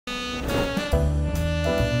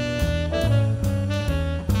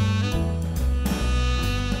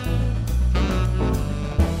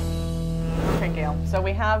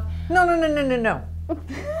we have... No.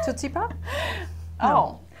 Tootsie Pop? Oh.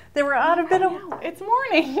 No. They were out of Biddo. It's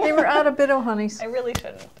morning. They were out of Biddo honeys. I really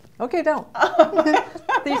shouldn't. Okay, don't.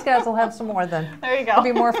 These guys will have some more then. There you go. There'll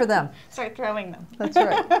be more for them. Start throwing them. That's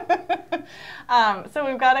right. So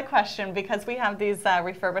we've got a question because we have these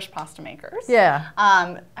refurbished pasta makers. Yeah.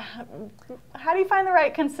 How do you find the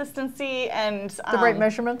right consistency and the right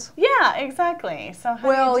measurements? Yeah, exactly. So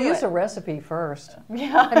how do you do use it? a recipe first.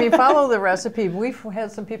 Yeah. I mean, follow the recipe. We've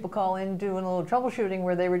had some people call in doing a little troubleshooting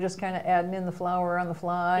where they were just kind of adding in the flour on the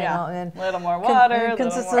fly. Yeah. And A little more water.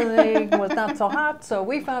 Consistency was not so hot. So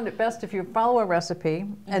we found it best if you follow a recipe,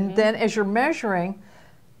 and then as you're measuring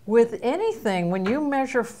with anything, when you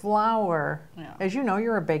measure flour, as you know,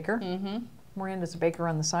 you're a baker. Miranda's a baker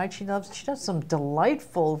on the side. She does some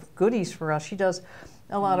delightful goodies for us. She does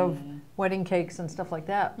a lot of wedding cakes and stuff like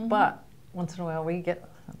that. But once in a while we get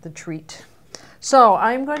the treat. So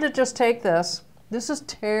I'm going to just take this. This is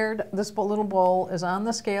tared. This little bowl is on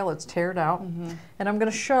the scale. It's tared out, and I'm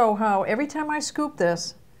going to show how every time I scoop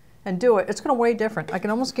this and do it, it's going to weigh different. I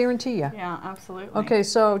can almost guarantee you. Yeah, absolutely. Okay,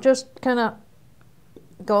 so just kind of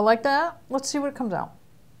go like that. Let's see what it comes out.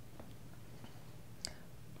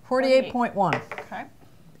 48.1. Okay.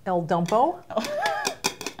 El Dumpo.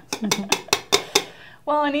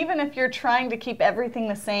 Well, and even if you're trying to keep everything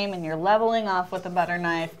the same and you're leveling off with a butter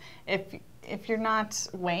knife, if you're not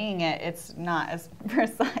weighing it, it's not as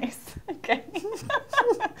precise. Okay.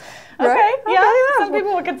 Right? Yeah. Some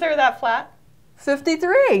people would consider that flat.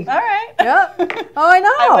 53. All right. Yep. Oh, I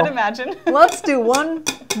know. I would imagine. Let's do one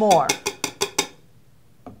more.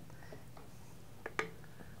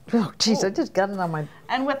 Oh, geez, I just got it on my...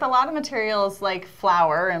 And with a lot of materials like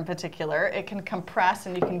flour in particular, it can compress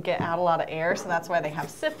and you can get out a lot of air, so that's why they have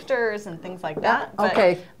sifters and things like that. But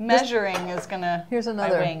okay. measuring is going to... Here's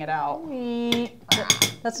another. By weighing it out.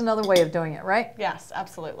 That's another way of doing it, right? Yes,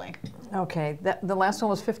 absolutely. Okay, the last one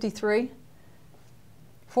was 53?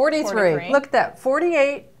 43. 43. Look at that.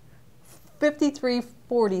 48, 53,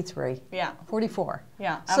 43. Yeah. 44.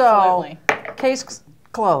 Yeah, absolutely. So, case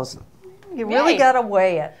closed. You really got to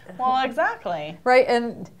weigh it. Well, exactly. Right,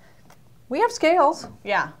 and we have scales.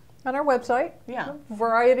 Yeah. On our website. Yeah.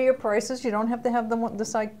 Variety of prices. You don't have to have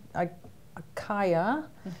this Akaya,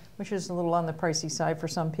 which is a little on the pricey side for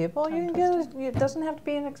some people. You can get it doesn't have to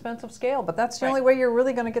be an expensive scale, but that's the only way you're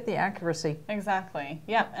really going to get the accuracy. Exactly.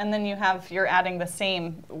 Yeah, and then you're adding the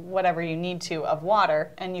same whatever you need to of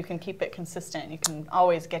water, and you can keep it consistent. You can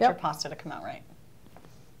always get your pasta to come out right.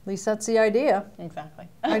 At least that's the idea. Exactly.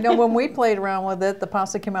 I know when we played around with it, the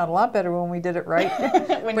pasta came out a lot better when we did it right.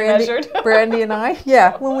 When you measured? Brandy and I,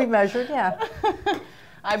 yeah, when we measured, yeah.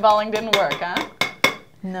 Eyeballing didn't work, huh?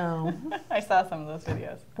 No. I saw some of those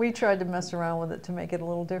videos. We tried to mess around with it to make it a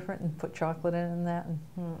little different and put chocolate in and that.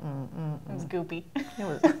 And, It was goopy. It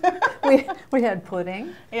was, we had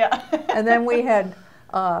pudding. Yeah. And then we had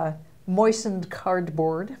moistened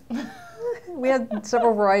cardboard. We had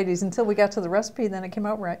several varieties until we got to the recipe, then it came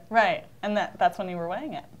out right. Right, and that's when you were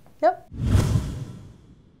weighing it. Yep.